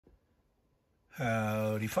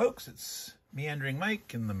Howdy folks, it's Meandering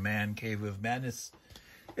Mike in the Man Cave of Madness.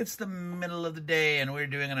 It's the middle of the day and we're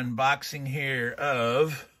doing an unboxing here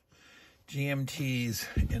of GMT's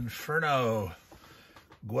Inferno,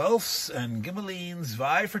 Guelphs and Ghibellines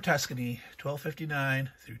Vie for Tuscany, 1259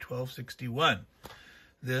 through 1261.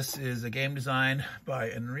 This is a game design by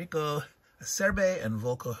Enrico, Acerbi, and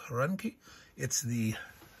Volko Ruhnke. It's the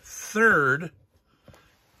third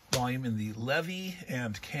volume in the Levy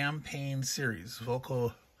and Campaign series.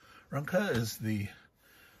 Volko Ruhnke is the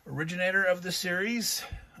originator of the series,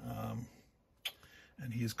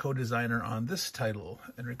 and he's co-designer on this title.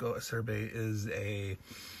 Enrico Acerbi is a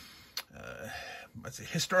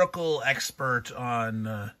historical expert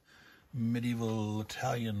on medieval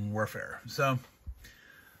Italian warfare. So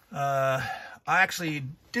I actually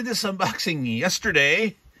did this unboxing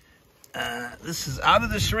yesterday. This is out of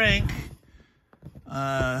the shrink.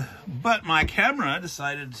 But my camera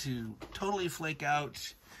decided to totally flake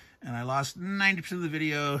out and I lost 90% of the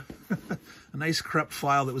video. A nice corrupt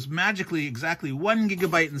file that was magically exactly 1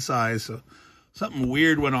 gigabyte in size. So something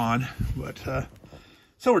weird went on, but,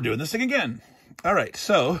 so we're doing this thing again. All right,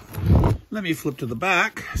 so let me flip to the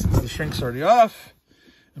back since the shrink's already off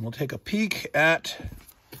and we'll take a peek at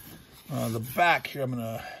the back here. I'm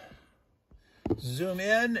gonna zoom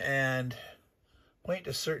in and point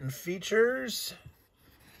to certain features.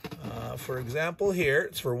 For example, here,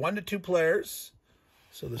 it's for 1 to 2 players.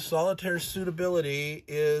 So the solitaire suitability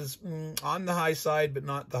is on the high side, but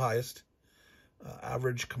not the highest.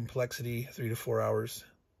 Average complexity, 3 to 4 hours.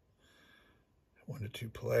 1 to 2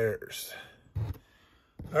 players.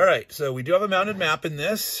 All right, so we do have a mounted map in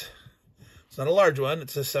this. It's not a large one.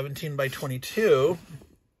 It's a 17 by 22.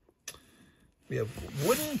 We have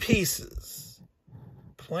wooden pieces,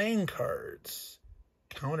 playing cards,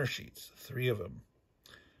 counter sheets, 3 of them.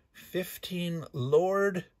 15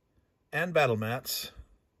 Lord and battle mats.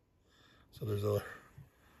 So there's a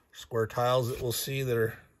square tiles that we'll see that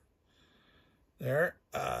are there.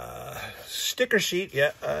 Sticker sheet,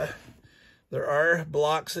 yeah. There are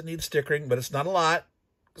blocks that need stickering, but it's not a lot.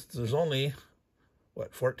 There's only,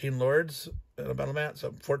 what, 14 Lords and a battle mat?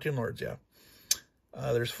 So 14 Lords, yeah.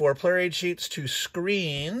 There's 4 player aid sheets, 2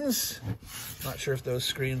 screens. Not sure if those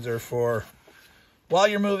screens are for while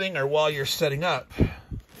you're moving or while you're setting up.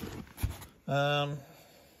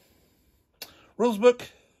 Rules book,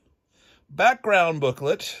 background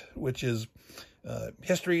booklet, which is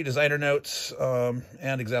history, designer notes,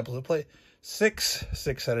 and examples of play. 6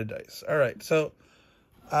 six-sided dice. All right, so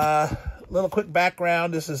little quick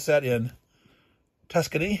background. This is set in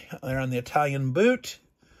Tuscany. They're on the Italian boot.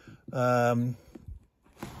 The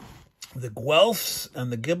Guelphs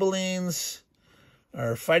and the Ghibellines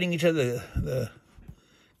are fighting each other. The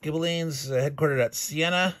Ghibellines headquartered at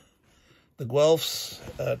Siena. The Guelphs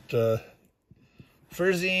at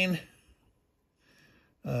Ferzine.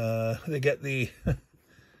 They get the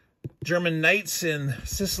German knights in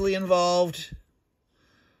Sicily involved.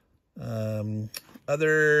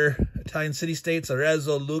 Other Italian city-states,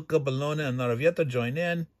 Arezzo, Lucca, Bologna, and Noravieto join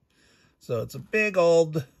in. So it's a big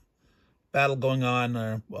old battle going on,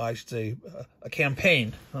 or well, I should say a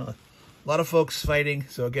campaign. A lot of folks fighting.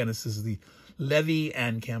 So again, this is the Levy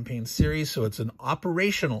and Campaign series, so it's an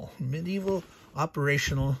operational, medieval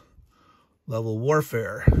operational level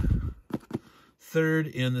warfare. Third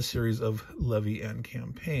in the series of Levy and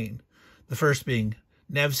Campaign. The first being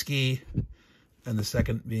Nevsky, and the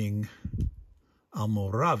second being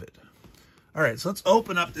Almoravid. All right, so let's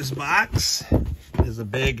open up this box. It is a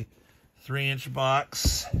big 3-inch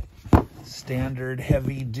box. Standard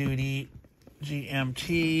heavy-duty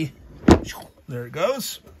GMT. There it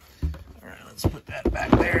goes. All right, let's put that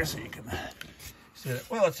back there so you can see it.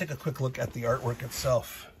 Well, let's take a quick look at the artwork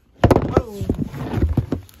itself. Whoa.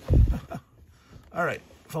 All right,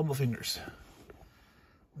 fumble fingers.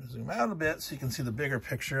 I'm gonna zoom out a bit so you can see the bigger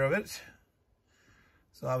picture of it.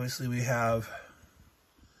 So obviously we have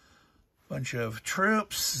a bunch of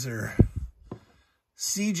troops. They're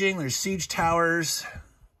sieging. There's siege towers,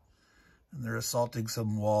 and they're assaulting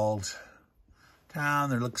some walled town.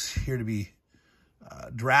 There looks here to be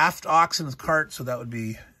draft oxen with carts, so that would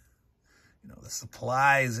be, you know, the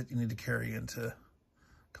supplies that you need to carry into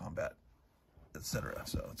combat, etc.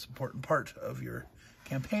 So it's an important part of your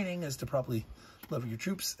campaigning is to properly level your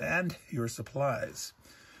troops and your supplies.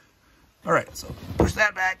 All right, so push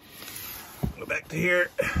that back, go back to here,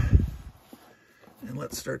 and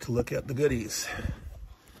let's start to look at the goodies.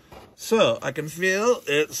 So I can feel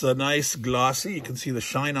it's a nice glossy, you can see the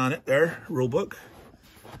shine on it there, rule book.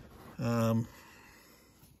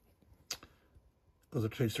 Those are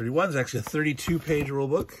page 31. It's actually a 32-page rule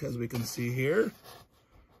book, as we can see here.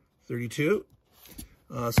 32.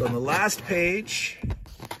 So on the last page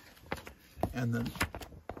and the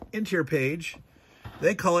interior page,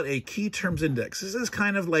 they call it a key terms index. This is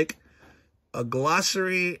kind of like a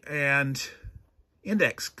glossary and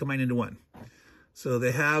index combined into one. So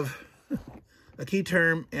they have a key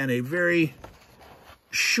term and a very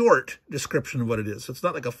short description of what it is. So it's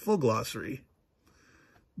not like a full glossary,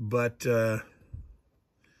 but a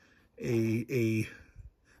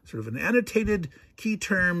sort of an annotated key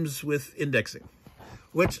terms with indexing,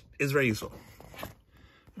 which is very useful.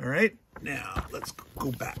 All right, now let's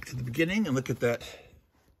go back to the beginning and look at that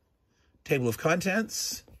table of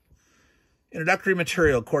contents. Introductory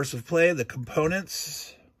material, course of play, the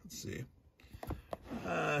components. Let's see.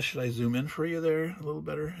 Should I zoom in for you there a little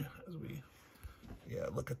better? Yeah,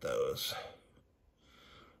 look at those.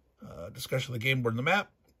 Discussion of the game board and the map.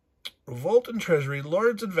 Revolt and treasury,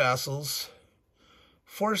 lords and vassals,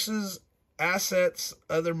 forces, assets,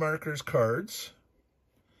 other markers, cards.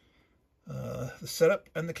 The setup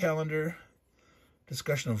and the calendar.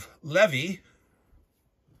 Discussion of levy.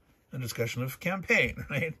 And discussion of campaign,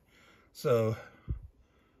 right? So,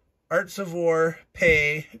 arts of war,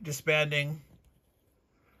 pay, disbanding,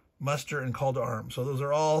 muster, and call to arms. So those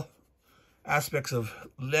are all aspects of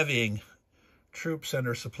levying troops and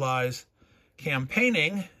or supplies.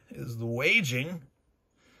 Campaigning is the waging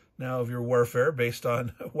now of your warfare based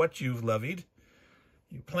on what you've levied.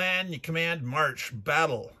 You plan, you command, march,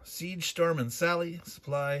 battle, siege, storm, and sally,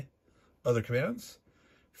 supply, other commands,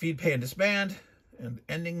 feed, pay, and disband, and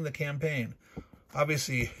ending the campaign.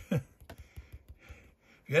 Obviously, if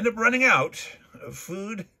you end up running out of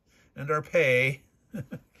food and or pay,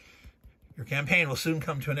 your campaign will soon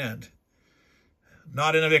come to an end.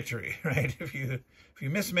 Not in a victory, right? If you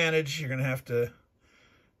mismanage, you're going to have to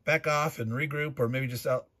back off and regroup, or maybe just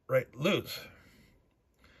outright lose.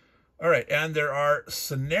 All right, and there are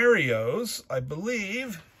scenarios, I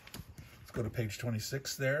believe. Let's go to page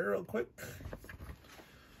 26 there real quick.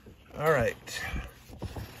 All right,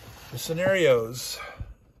 the scenarios.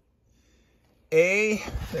 A,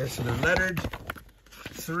 they're sort of lettered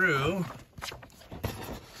through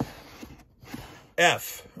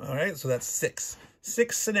F. All right, so that's 6.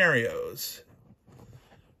 6 scenarios,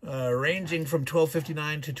 ranging from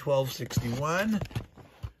 1259 to 1261.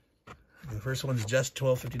 The first one's just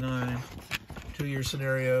 1259. 2-year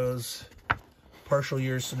scenarios, partial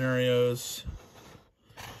year scenarios.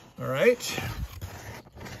 All right.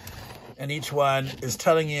 And each one is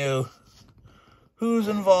telling you who's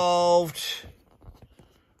involved.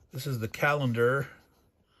 This is the calendar.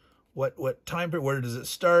 What time period, where does it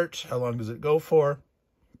start? How long does it go for?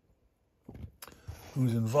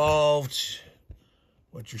 Who's involved?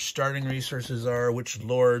 What your starting resources are, which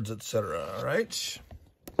lords, etc. All right.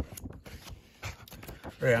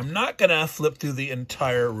 All right, I'm not gonna flip through the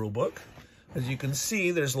entire rulebook. As you can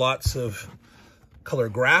see, there's lots of color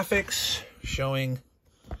graphics showing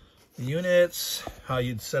the units, how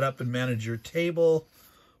you'd set up and manage your table,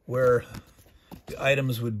 where the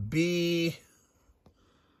items would be.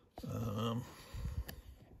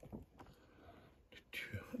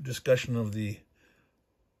 Discussion of the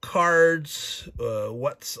cards,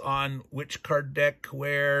 what's on which card deck,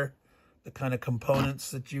 where, the kind of components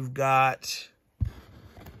that you've got,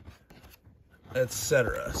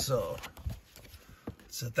 etc. So,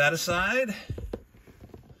 set that aside.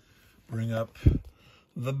 Bring up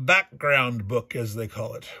the background book, as they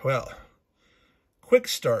call it. Well, quick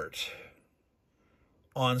start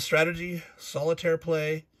on strategy, solitaire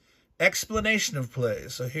play, explanation of play.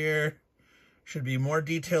 So here should be more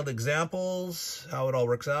detailed examples, how it all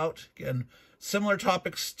works out. Again, similar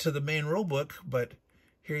topics to the main rule book, but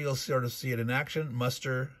here you'll sort of see it in action.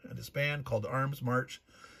 Muster and disband, call to arms, march,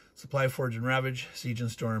 supply, forge, and ravage, siege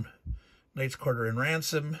and storm, knight's quarter and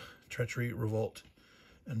ransom, treachery, revolt,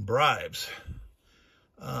 and bribes.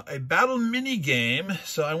 A battle mini game.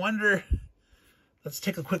 So I wonder, let's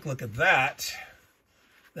take a quick look at that.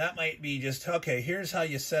 That might be just, okay, here's how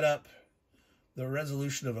you set up the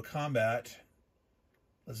resolution of a combat.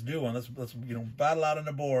 Let's do one. Let's battle out on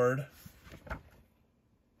the board.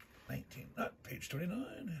 19, not page 29.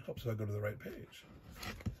 I hope so I go to the right page.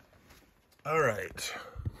 All right.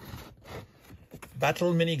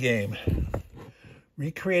 Battle mini game.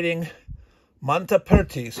 Recreating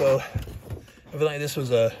Monteperti. So evidently this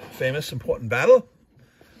was a famous, important battle.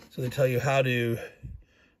 So they tell you how to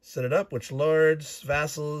set it up, which lords,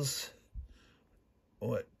 vassals,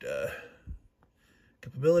 what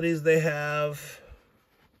capabilities they have,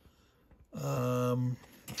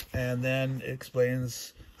 and then it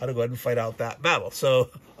explains how to go ahead and fight out that battle. So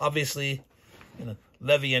obviously, in a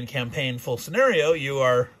levy and campaign full scenario, you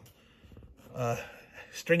are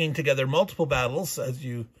stringing together multiple battles as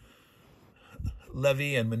you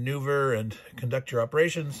levy and maneuver and conduct your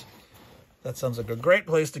operations. That sounds like a great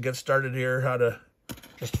place to get started here, how to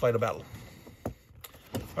just fight a battle.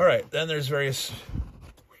 All right, then there's various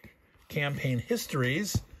campaign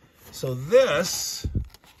histories. So this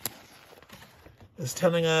is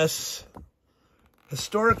telling us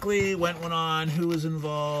historically what went on, who was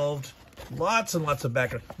involved, lots and lots of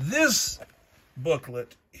background. This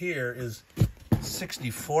booklet here is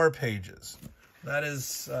 64 pages. That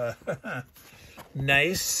is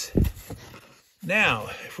nice. Now,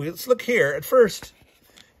 let's look here. At first,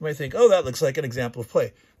 you might think, oh, that looks like an example of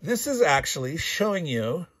play. This is actually showing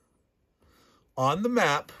you on the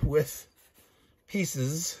map with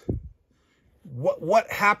pieces what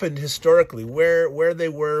happened historically, where they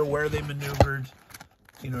were, where they maneuvered.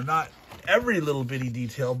 You know, not every little bitty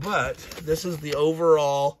detail, but this is the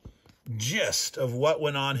overall gist of what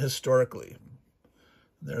went on historically.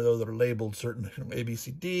 There, those are labeled certain A, B,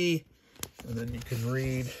 C, D, and then you can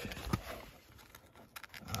read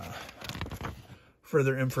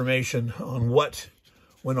further information on what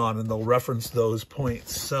went on, and they'll reference those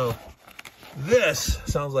points. So this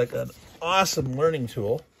sounds like an awesome learning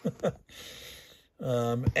tool.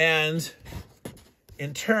 And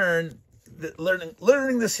in turn,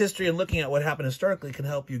 learning this history and looking at what happened historically can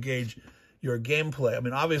help you gauge your gameplay. I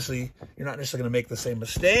mean, obviously, you're not necessarily going to make the same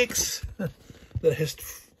mistakes that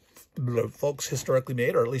folks historically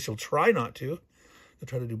made, or at least you'll try not to. You'll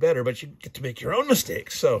try to do better, but you get to make your own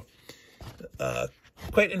mistakes. So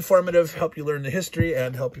quite informative, help you learn the history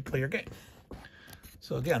and help you play your game.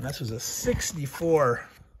 So again, this was a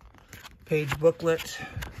 64-page booklet.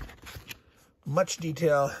 Much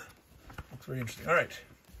detail. Looks very interesting. All right.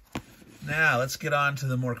 Now, let's get on to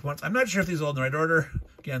the more components. I'm not sure if these are all in the right order.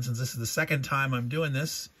 Again, since this is the second time I'm doing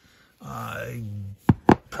this, I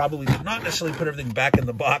probably did not necessarily put everything back in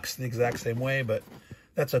the box the exact same way, but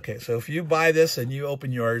that's okay. So if you buy this and you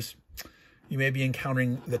open yours, you may be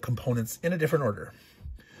encountering the components in a different order.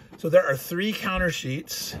 So there are 3 counter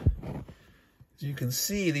sheets. As you can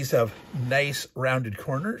see, these have nice rounded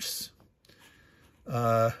corners.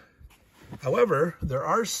 However, there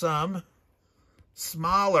are some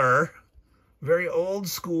smaller, very old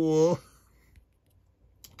school,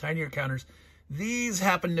 tinier counters. These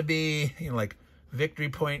happen to be, you know, like victory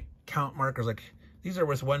point count markers. Like these are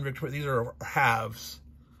worth 1 victory. These are halves.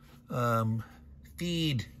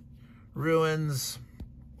 Feed, ruins.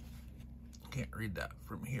 Can't read that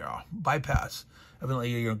from here. Bypass.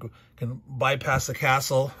 Evidently, you can bypass the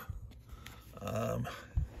castle. I'm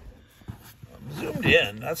zoomed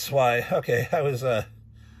in. That's why. Okay, I was sort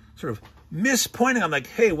of mispointing. I'm like,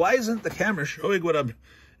 hey, why isn't the camera showing what I'm...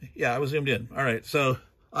 Yeah, I was zoomed in. All right, so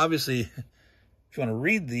obviously, if you want to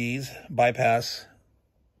read these, bypass.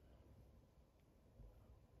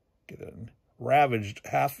 Get a ravaged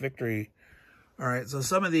half victory. All right, so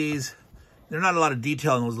some of these, there's not a lot of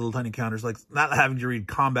detail in those little tiny counters, like not having to read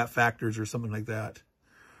combat factors or something like that.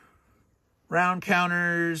 Round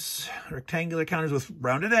counters, rectangular counters with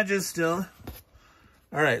rounded edges still.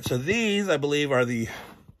 All right, so these, I believe, are the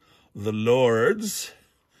lords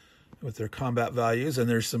with their combat values, and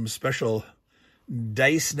there's some special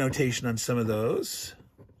dice notation on some of those.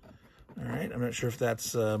 All right, I'm not sure if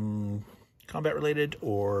that's combat related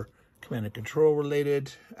or command and control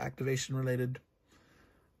related, activation related.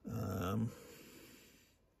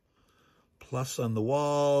 Plus on the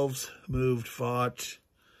walls, moved, fought,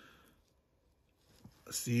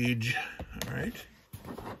 siege. All right.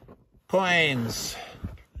 Coins,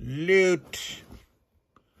 loot,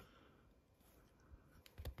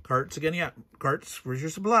 carts again. Yeah, carts. Where's your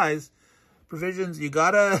supplies? Provisions. You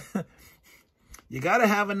gotta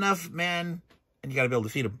have enough men, and you gotta be able to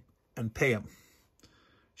feed them and pay them.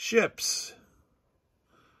 Ships.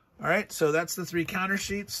 All right, so that's the 3 counter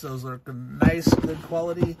sheets. Those are nice, good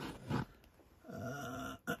quality.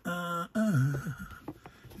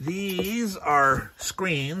 These are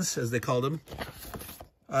screens, as they called them.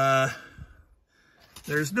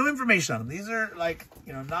 There's no information on them. These are like,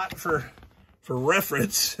 you know, not for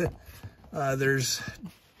reference. There's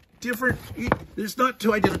different, there's not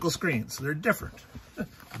 2 identical screens. They're different.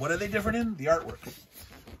 What are they different in? The artwork.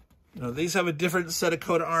 You know, these have a different set of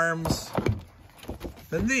coat of arms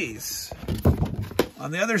than these. On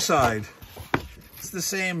the other side, it's the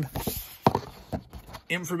same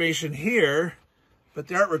information here, but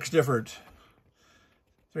the artwork's different.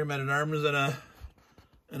 3 men-at-arms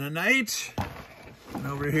and a knight. And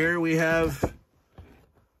over here we have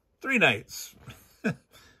 3 knights. All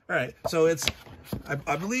right, so it's,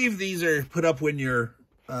 I believe these are put up when you're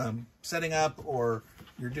setting up or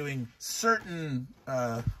you're doing certain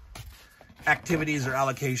activities or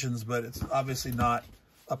allocations, but it's obviously not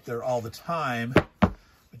up there all the time.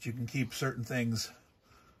 But you can keep certain things,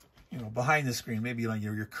 you know, behind the screen. Maybe like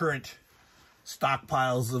your current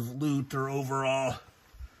stockpiles of loot or overall,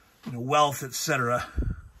 you know, wealth, etc.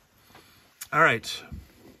 All right.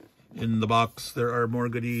 In the box, there are more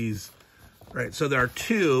goodies. All right, so there are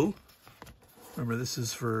 2. Remember, this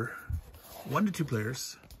is for 1 to 2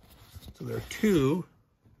 players. So there are 2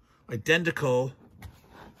 identical,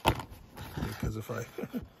 because if I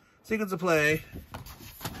sequence of play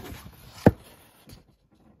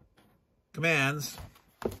commands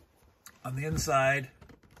on the inside,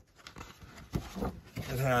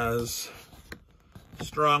 it has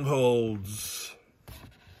strongholds,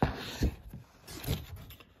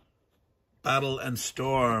 battle and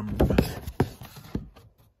storm,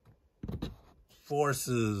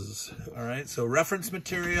 forces. All right, so reference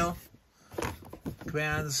material,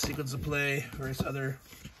 commands, sequence of play, various other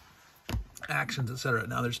actions, etc.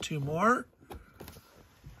 Now there's 2 more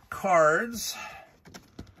cards.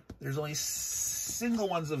 There's only single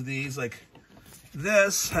ones of these. Like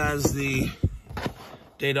this has the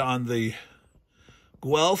data on the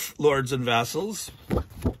Guelph lords and vassals. On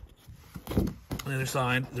the other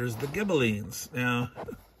side, there's the Ghibellines. Now,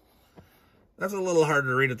 that's a little hard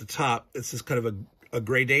to read at the top. It's just kind of a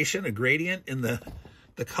gradation, a gradient in the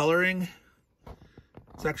coloring.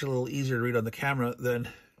 It's actually a little easier to read on the camera than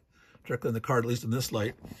directly on the card, at least in this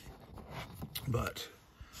light. But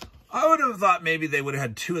I would have thought maybe they would have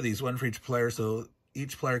had 2 of these, 1 for each player, so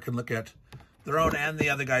each player can look at their own and the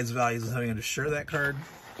other guy's values and having to share that card.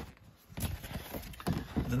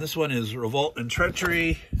 And then this one is Revolt and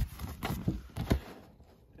Treachery.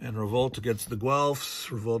 And revolt against the Guelphs,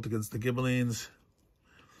 revolt against the Ghibellines.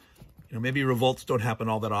 You know, maybe revolts don't happen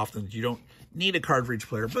all that often. You don't need a card for each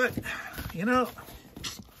player, but, you know,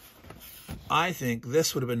 I think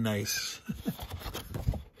this would have been nice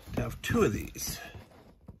to have 2 of these.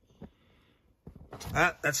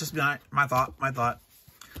 That's just my thought.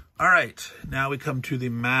 All right, now we come to the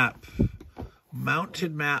map.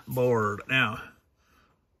 Mounted map board. Now,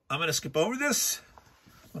 I'm going to skip over this.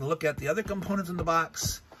 I'm going to look at the other components in the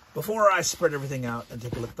box before I spread everything out and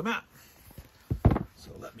take a look at the map.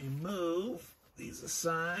 So let me move these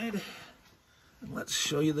aside and let's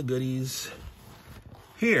show you the goodies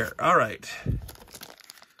here. All right.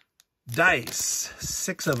 Dice,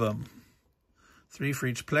 6 of them, 3 for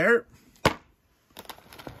each player.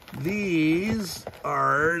 These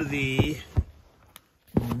are the,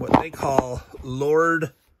 what they call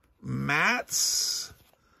Lord mats.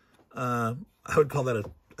 I would call that a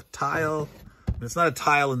tile. It's not a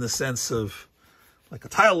tile in the sense of like a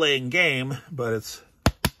tile laying game, but it's,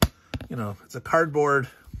 you know, it's a cardboard.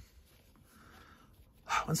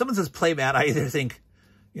 When someone says play mat, I either think,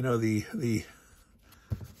 you know, the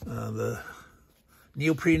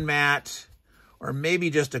neoprene mat, or maybe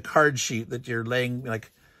just a card sheet that you're laying,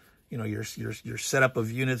 like, you know, your setup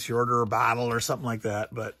of units, your order of battle or something like that.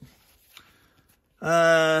 But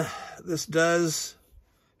this does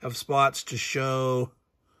have spots to show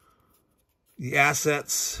the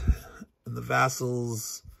assets and the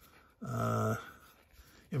vassals,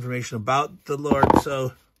 information about the lord.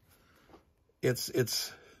 So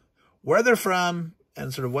it's where they're from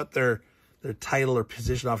and sort of what their title or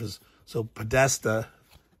position offers. So Podesta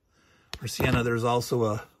for Siena, there's also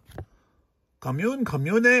a comune,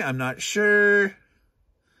 I'm not sure.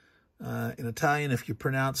 In Italian, if you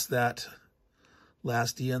pronounce that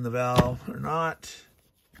last E on the vowel or not.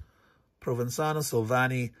 Provenzano,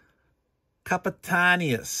 Silvani,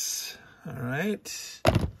 Capitanius. All right.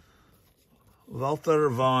 Walter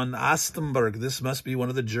von Astenberg. This must be one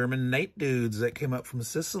of the German knight dudes that came up from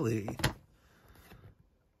Sicily.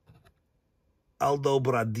 Aldo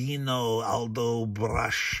Bradino, Aldo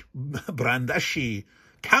Brandeschi,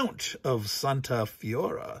 Count of Santa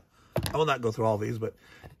Fiora. I will not go through all these, but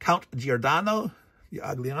Count Giordano,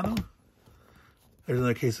 Agliano. There's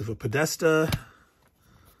another case of a Podesta.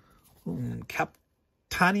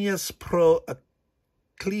 Capitanius pro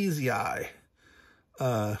Ecclesiae.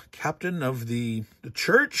 Captain of the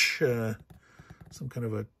church. Some kind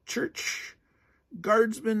of a church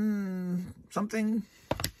guardsman, something.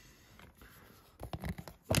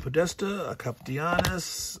 A Podesta, a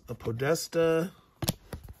Captianus, a Podesta,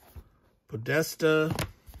 Podesta,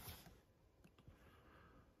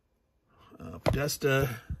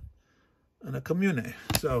 and a Commune.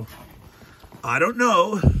 So, I don't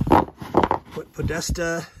know what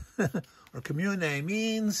Podesta or Commune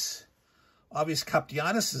means. Obvious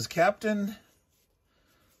Captianus is captain.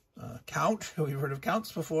 Count, we've heard of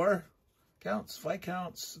counts before. Counts,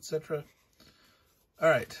 viscounts, etc. All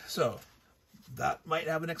right, so that might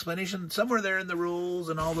have an explanation somewhere there in the rules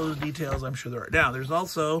and all those details. I'm sure there are. Now, there's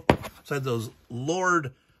also, besides those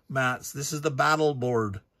Lord mats, this is the battle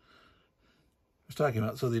board I was talking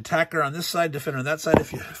about. So the attacker on this side, defender on that side.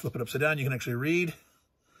 If you flip it upside down, you can actually read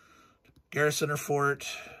garrison or fort,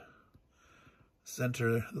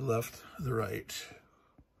 center, the left, the right.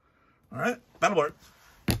 All right, battle board.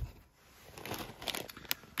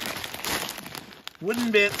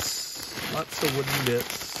 Wooden bits, lots of wooden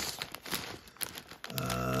bits.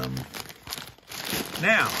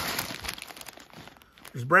 Now,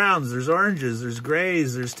 there's browns, there's oranges, there's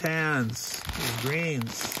grays, there's tans, there's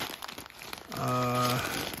greens.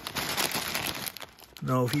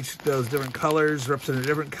 Know if each of those different colors represent a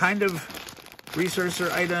different kind of resource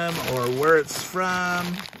or item, or where it's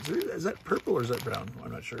from. Is that purple or is that brown?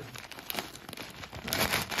 I'm not sure.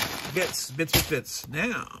 Bits.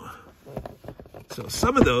 Now, so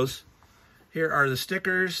some of those, here are the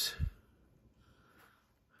stickers.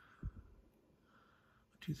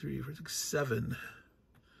 1, 2, 3, 4, 6, 7.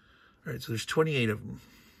 All right, so there's 28 of them.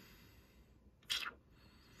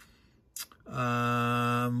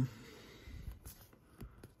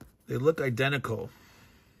 They look identical.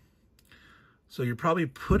 So you're probably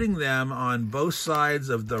putting them on both sides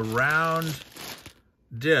of the round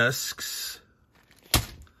discs.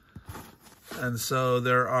 And so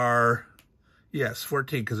there are, yes,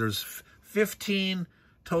 14, because there's 15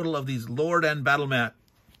 total of these Lord and Battle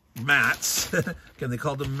mats. Again, they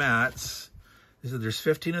called them mats. They said there's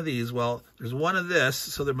 15 of these. Well, there's one of this,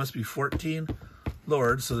 so there must be 14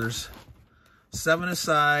 Lords. So there's 7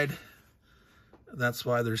 aside. That's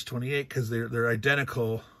why there's 28, because they're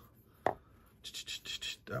identical.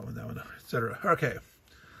 That one, etc. Okay,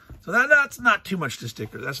 so that's not too much to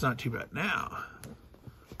sticker. That's not too bad. Now,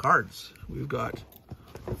 cards. We've got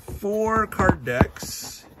 4 card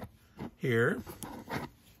decks here.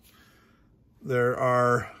 There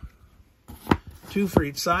are 2 for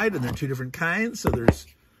each side, and they're 2 different kinds. So there's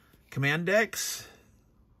command decks.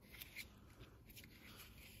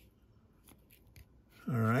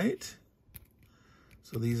 All right.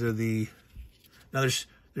 So these are the, now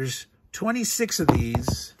there's 26 of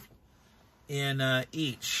these in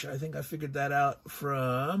each. I think I figured that out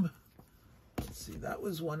from, let's see, that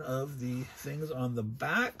was one of the things on the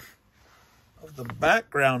back of the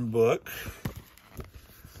background book.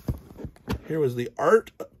 Here was the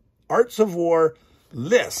Arts of War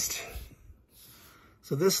list.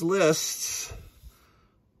 So this lists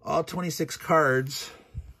all 26 cards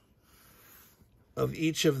of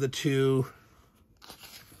each of the 2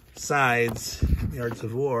 sides in the Arts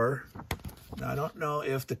of War. Now, I don't know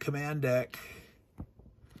if the command deck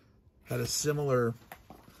had a similar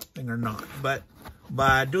thing or not, but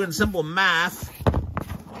by doing simple math,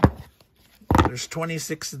 there's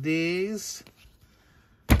 26 of these,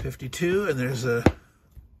 52, and there's a,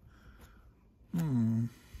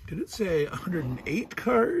 did it say 108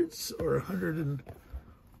 cards or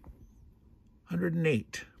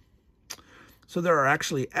 108? So there are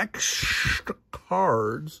actually extra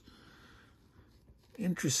cards.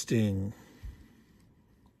 Interesting.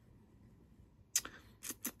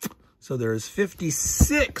 So there's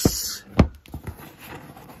 56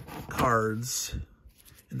 cards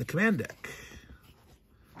in the command deck.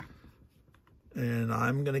 And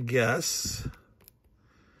I'm going to guess,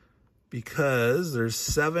 because there's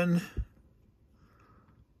 7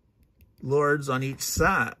 lords on each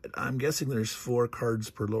side, I'm guessing there's 4 cards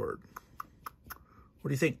per lord. What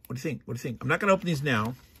do you think? What do you think? What do you think? I'm not going to open these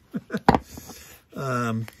now.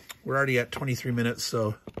 We're already at 23 minutes,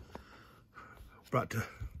 so about to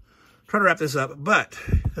try to wrap this up, but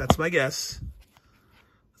that's my guess.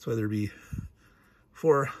 That's why there'd be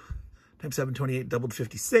 4 times 7, 28, doubled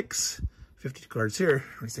 56. 52 cards here,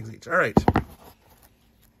 26 each. All right.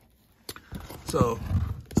 So,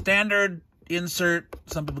 standard insert.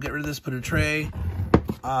 Some people get rid of this, put a tray.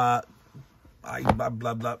 Blah, blah,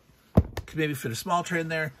 blah. Could maybe fit a small tray in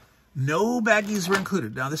there. No baggies were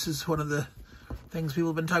included. Now, this is one of the things people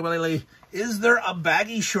have been talking about lately. Is there a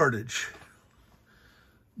baggie shortage?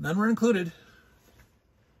 None were included.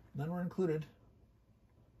 None were included.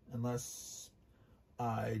 Unless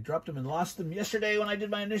I dropped them and lost them yesterday when I did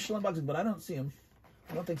my initial unboxing, but I don't see them.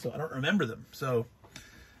 I don't think so. I don't remember them. So,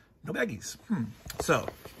 no baggies. So,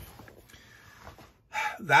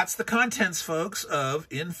 that's the contents, folks, of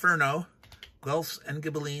Inferno, Guelphs and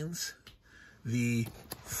Ghibellines, the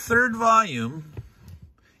 3rd volume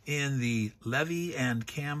in the Levy and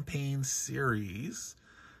Campaign series.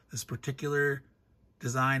 This particular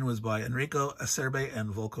design was by Enrico, Acerbi,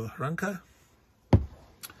 and Volko Ruhnke.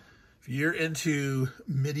 If you're into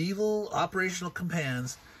medieval operational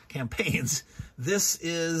campaigns, this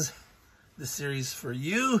is this series for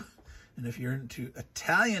you. And if you're into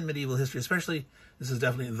Italian medieval history, especially, this is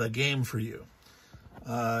definitely the game for you.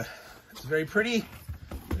 It's very pretty,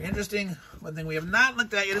 very interesting. One thing we have not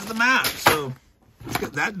looked at yet is the map. So let's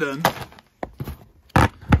get that done.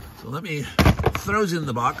 So let me throw it in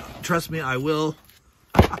the box. Trust me, I will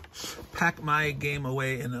pack my game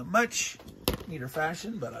away in a much neater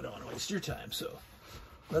fashion, but I don't want to waste your time. So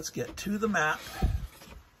let's get to the map.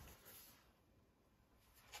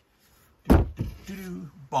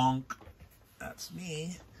 Bonk. That's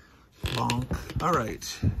me. Bonk. All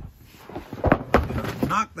right. I'm gonna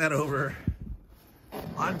knock that over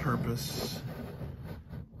on purpose.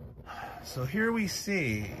 So here we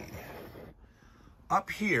see, up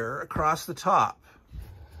here across the top,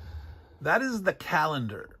 that is the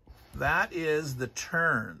calendar. That is the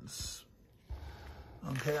turns.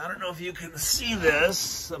 Okay, I don't know if you can see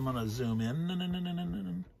this. I'm gonna zoom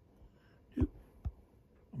in.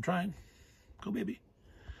 I'm trying. Go, baby.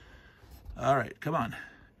 All right, come on.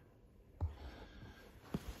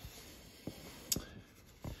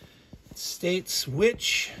 It states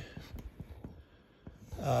which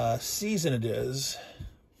season it is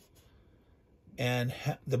and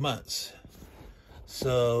the months.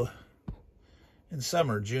 So in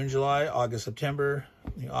summer, June, July, August, September.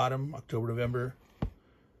 In the autumn, October, November.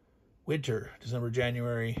 Winter, December,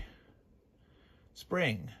 January,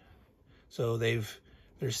 spring. So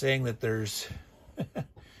they're saying that there's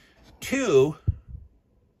two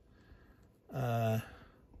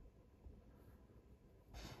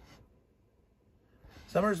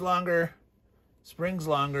summer's longer, spring's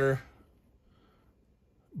longer,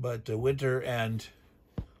 but winter and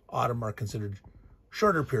autumn are considered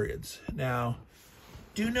shorter periods. Now,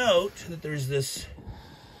 do note that there's this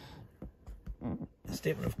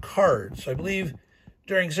statement of cards. So I believe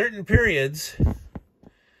during certain periods,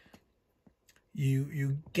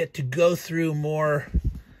 you get to go through more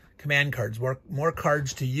command cards, more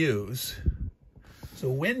cards to use. So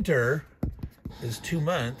winter is 2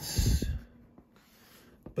 months,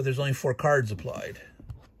 but there's only 4 cards applied.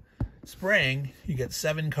 Spring, you get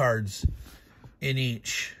 7 cards in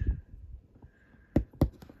each.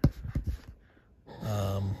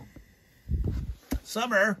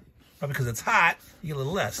 Summer, probably because it's hot, you get a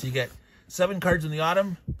little less. You get 7 cards in the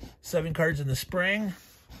autumn, 7 cards in the spring,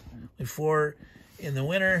 4 in the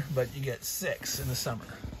winter, but you get 6 in the summer.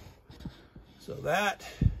 So that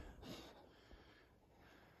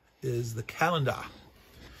is the calendar.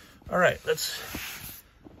 All right, let's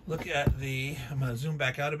look at I'm going to zoom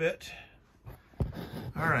back out a bit.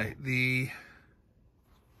 All right, the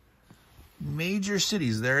major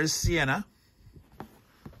cities. There is Siena.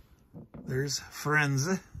 There's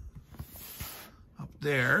Firenze up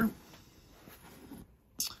there.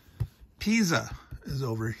 Pisa is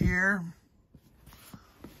over here.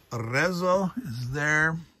 Arezzo is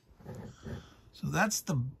there. So that's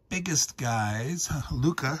the biggest guys.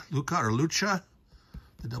 Lucca or Lucca,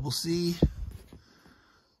 the double C.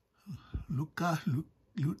 Lucca. I'm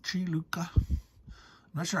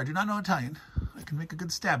not sure. I do not know Italian. I can make a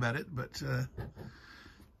good stab at it, but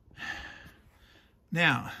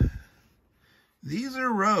now these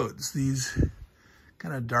are roads. These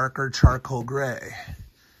kind of darker charcoal gray.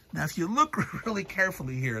 Now, if you look really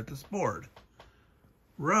carefully here at this board,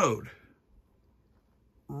 road,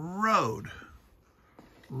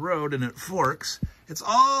 and it forks. It's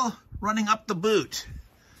all running up the boot.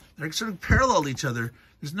 They're sort of parallel to each other.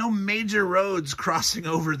 There's no major roads crossing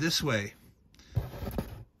over this way.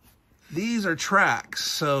 These are tracks,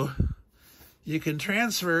 so you can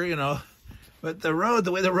transfer, but the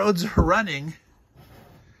way the roads are running,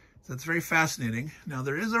 that's very fascinating. Now,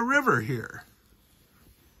 there is a river here.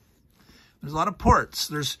 There's a lot of ports.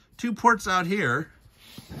 There's 2 ports out here.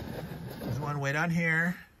 There's one way down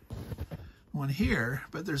here, one here,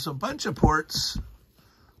 but there's a bunch of ports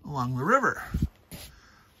along the river.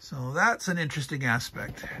 So that's an interesting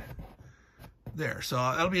aspect there. So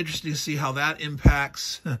that'll be interesting to see how that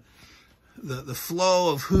impacts the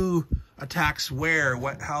flow of who attacks where,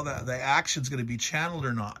 how the action's going to be channeled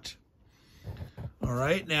or not. All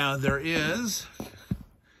right, now there is,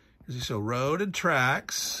 as you saw, road and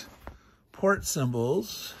tracks, port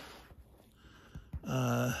symbols,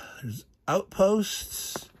 there's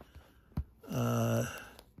outposts,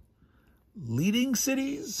 leading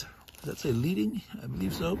cities. Does that say leading? I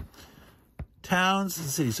believe so. Towns and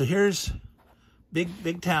cities. So here's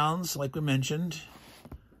big towns, like we mentioned,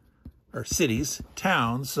 or cities,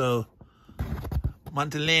 towns. So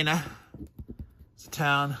Montelena is a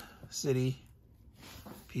town, city.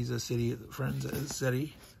 Pisa city, Firenze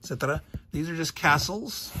city, etc. These are just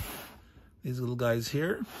castles. These little guys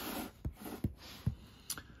here.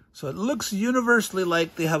 So it looks universally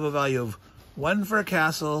like they have a value of 1 for a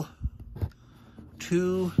castle,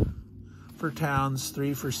 2 for towns,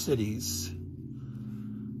 3 for cities.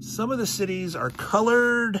 Some of the cities are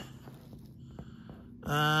colored.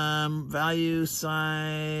 Value,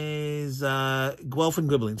 size, Guelphs and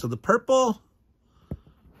Ghibellines. So the purple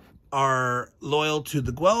are loyal to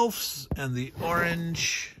the Guelphs, and the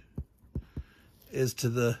orange is to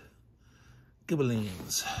the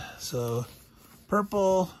Ghibellines. So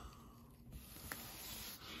purple,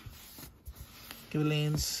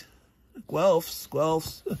 Ghibellines,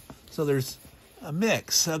 Guelphs. So there's a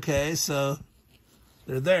mix. Okay, so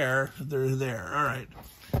they're there. All right.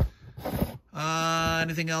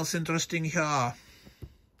 Anything else interesting here?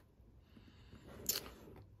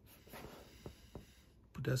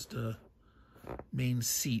 Podesta main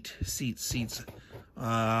seats.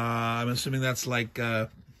 I'm assuming that's like the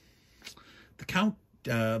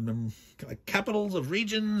like capitals of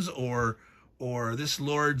regions, or this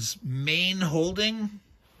lord's main holding.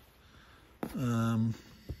 And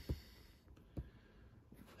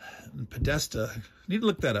Podesta, need to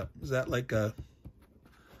look that up. Is that like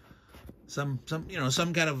some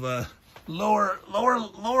kind of lower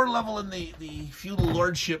level in the feudal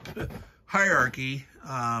lordship hierarchy?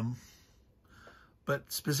 But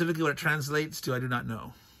specifically what it translates to, I do not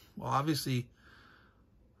know. Well, obviously,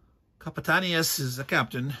 Capitanius is the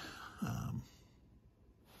captain.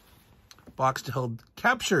 Box to hold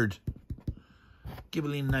captured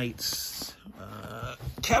Ghibelline knights.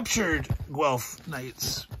 Captured Guelph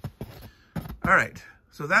knights. All right,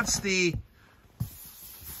 so that's the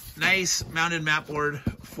nice mounted map board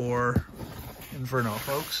for Inferno,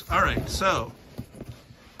 folks. All right, so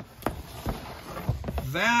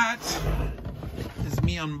that is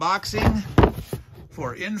me unboxing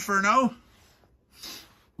for Inferno.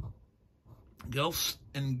 Guelphs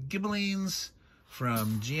and Ghibellines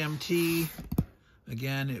from GMT.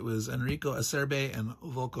 Again, it was Enrico, Acerbi, and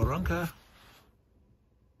Volko Ruhnke,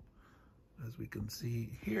 as we can see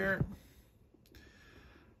here.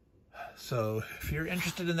 So if you're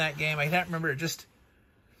interested in that game, I can't remember, it just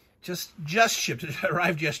shipped. It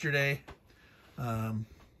arrived yesterday. So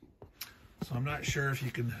I'm not sure if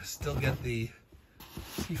you can still get the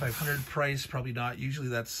P500 price. Probably not. Usually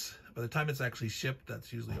that's, by the time it's actually shipped,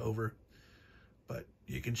 that's usually over. But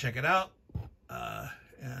you can check it out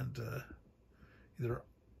and either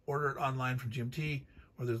order it online from GMT,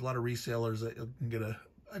 or there's a lot of resellers that you can get a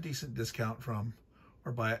decent discount from,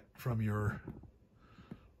 or buy it from your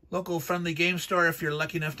local friendly game store if you're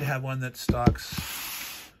lucky enough to have one that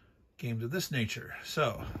stocks games of this nature.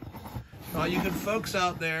 So, all you good folks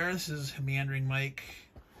out there, this is Meandering Mike.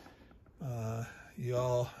 You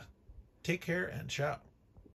all take care and ciao.